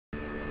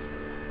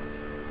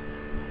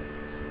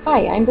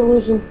Hi, I'm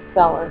Delusion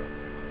Speller.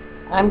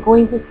 I'm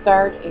going to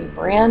start a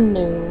brand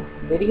new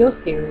video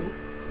series.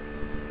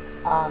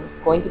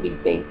 It's going to be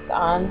based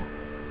on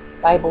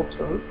Bible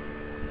truth.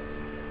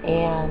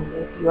 And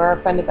if you are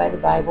offended by the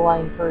Bible, I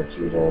encourage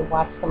you to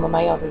watch some of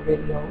my other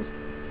videos.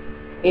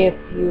 If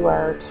you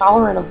are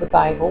tolerant of the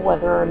Bible,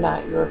 whether or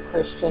not you're a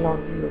Christian or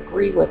you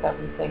agree with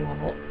everything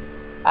in it,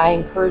 I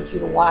encourage you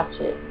to watch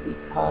it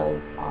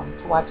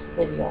to watch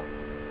the video,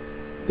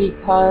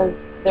 because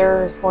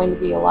there's going to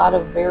be a lot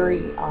of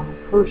very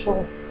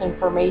crucial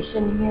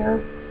information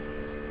here.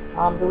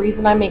 The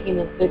reason I'm making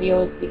this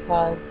video is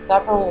because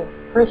several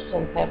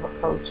Christians have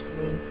approached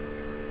me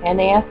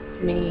and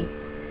asked me,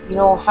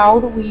 how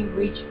do we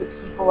reach the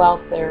people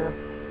out there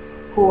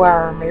who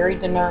are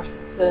married to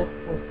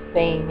narcissists and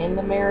staying in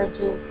the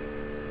marriages,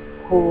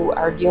 who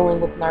are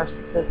dealing with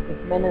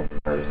narcissistic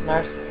ministers,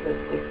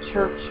 narcissistic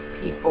church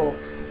people,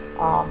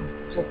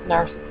 just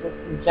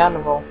narcissists in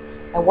general.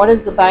 And what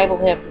does the Bible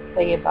have to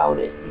say about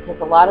it?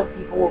 Because a lot of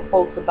people will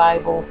quote the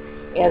Bible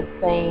as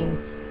saying,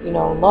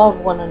 love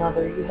one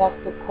another. You have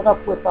to put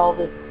up with all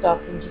this stuff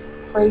and just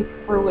pray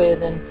through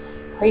it and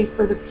pray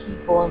for the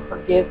people and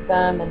forgive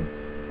them, and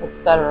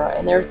etc.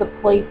 And there's a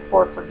place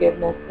for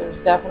forgiveness. There's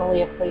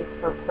definitely a place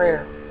for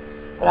prayer.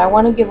 But I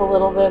want to give a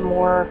little bit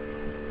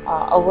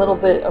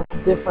of a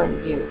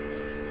different view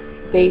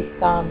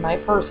based on my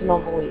personal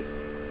beliefs.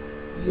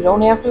 You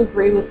don't have to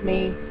agree with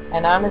me,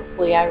 and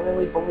honestly, I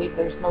really believe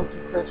there's no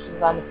two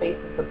Christians on the face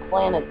of the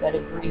planet that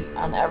agree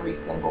on every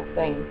single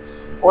thing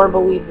or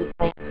believe the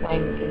same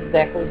thing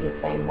exactly the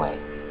same way.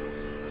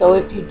 So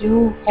if you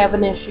do have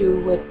an issue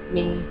with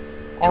me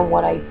and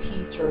what I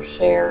teach or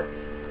share,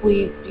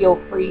 please feel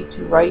free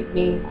to write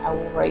me. I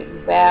will write you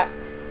back,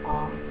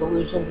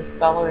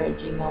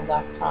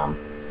 delusiondispeller@gmail.com.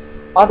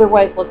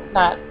 Otherwise, let's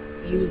not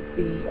use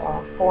the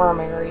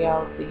forum area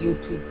of the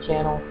YouTube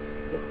channel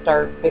to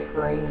start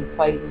bickering and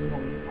fighting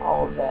and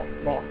all of that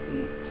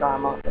nasty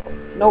drama that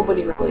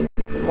nobody really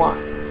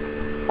wants.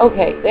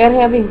 Okay, that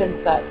having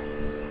been said,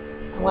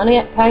 I want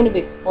to kind of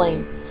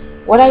explain.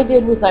 What I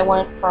did was I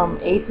went from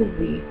A to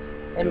Z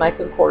in my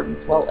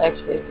concordance. Well,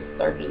 actually, I just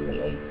started in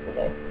the A's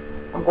today.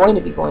 I'm going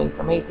to be going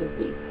from A to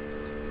Z,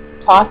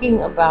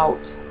 talking about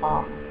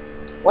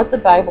what the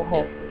Bible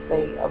has to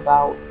say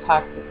about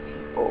toxic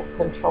people,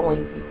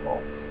 controlling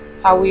people,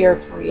 how we are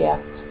to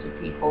react to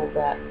people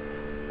that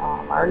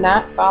are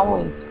not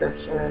following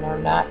Scripture and are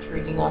not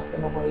treating us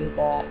in a way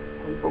that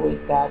we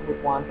believe God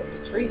would want them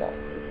to treat us,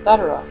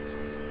 etc.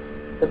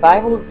 The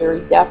Bible is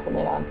very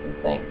definite on some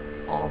things,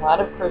 and a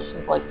lot of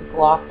Christians like to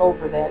gloss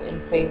over that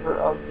in favor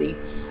of the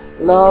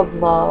love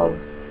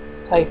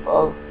type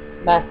of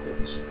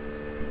message.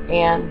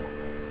 And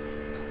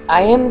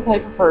I am the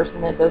type of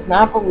person that does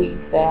not believe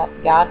that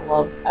God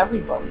loves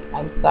everybody.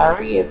 I'm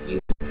sorry if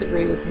you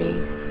disagree with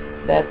me.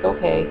 That's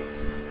okay.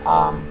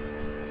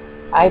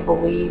 I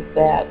believe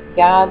that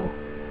God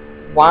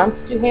wants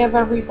to have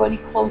everybody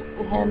close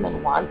to Him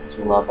and wants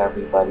to love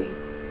everybody,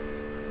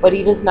 but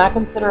He does not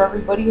consider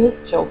everybody His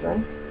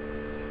children,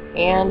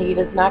 and He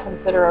does not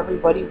consider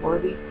everybody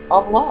worthy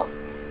of love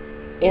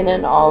in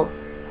and of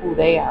who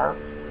they are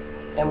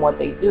and what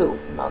they do,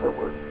 in other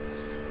words.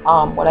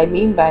 What I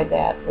mean by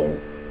that is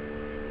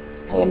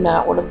I am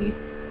not one of these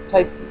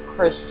types of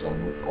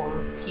Christians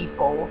or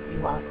people, if you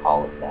want to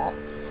call it that,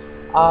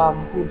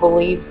 who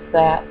believes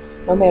that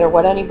no matter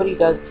what anybody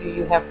does to you,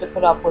 you have to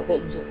put up with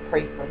it and just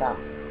pray for them.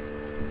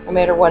 No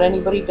matter what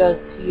anybody does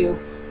to you,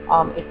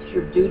 it's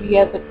your duty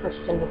as a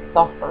Christian to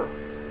suffer.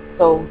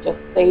 So just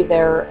stay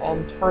there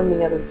and turn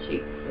the other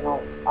cheek.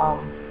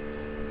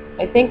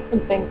 I think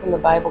some things in the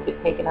Bible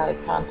get taken out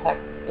of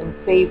context in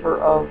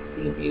favor of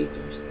the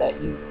abusers that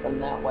use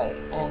them that way,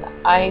 and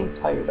I'm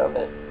tired of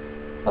it.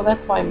 So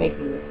that's why I'm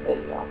making this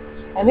video.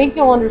 I think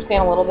you'll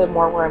understand a little bit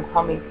more where I'm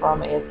coming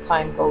from as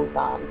time goes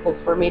on, because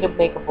for me to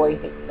make a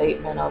blanket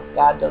statement of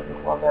God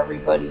doesn't love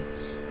everybody,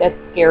 that's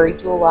scary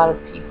to a lot of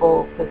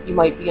people, because you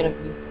might be an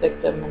abuse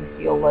victim and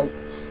feel like,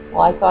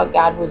 well, I thought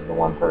God was the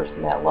one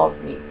person that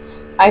loved me.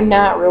 I'm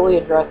not really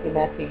addressing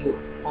that to you.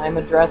 I'm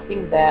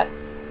addressing that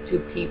to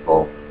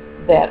people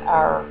that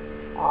are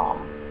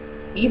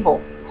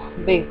evil,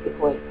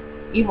 basically,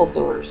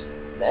 evildoers,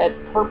 that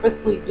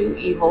purposely do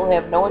evil,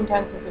 have no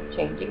intentions of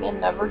changing, and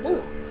never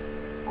do.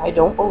 I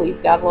don't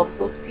believe God loves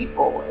those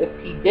people. If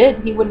He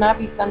did, He would not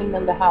be sending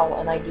them to hell,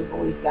 and I do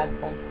believe God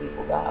sends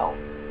people to hell,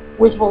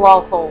 which will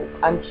also,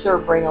 I'm sure,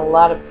 bring a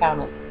lot of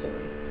comments to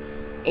me.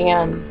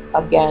 And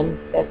again,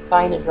 that's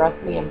fine. Address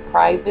me in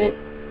private.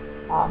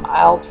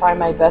 I'll try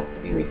my best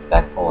to be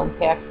respectful and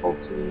tactful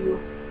to you,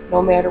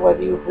 no matter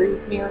whether you agree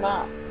with me or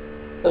not.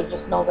 So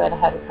just know that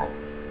ahead of time.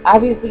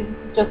 Obviously, this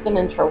is just an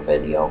intro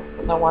video,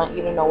 and I want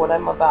you to know what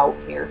I'm about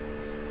here.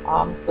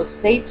 So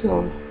stay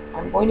tuned.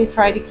 I'm going to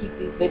try to keep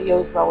these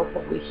videos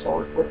relatively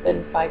short,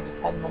 within 5 to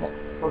 10 minutes,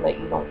 so that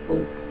you don't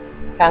lose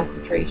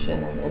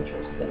concentration and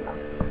interest in them.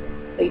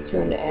 Stay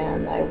tuned,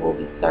 and I will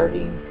be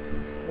starting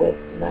with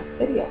the next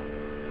video.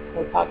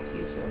 So talk to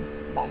you soon.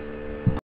 Bye.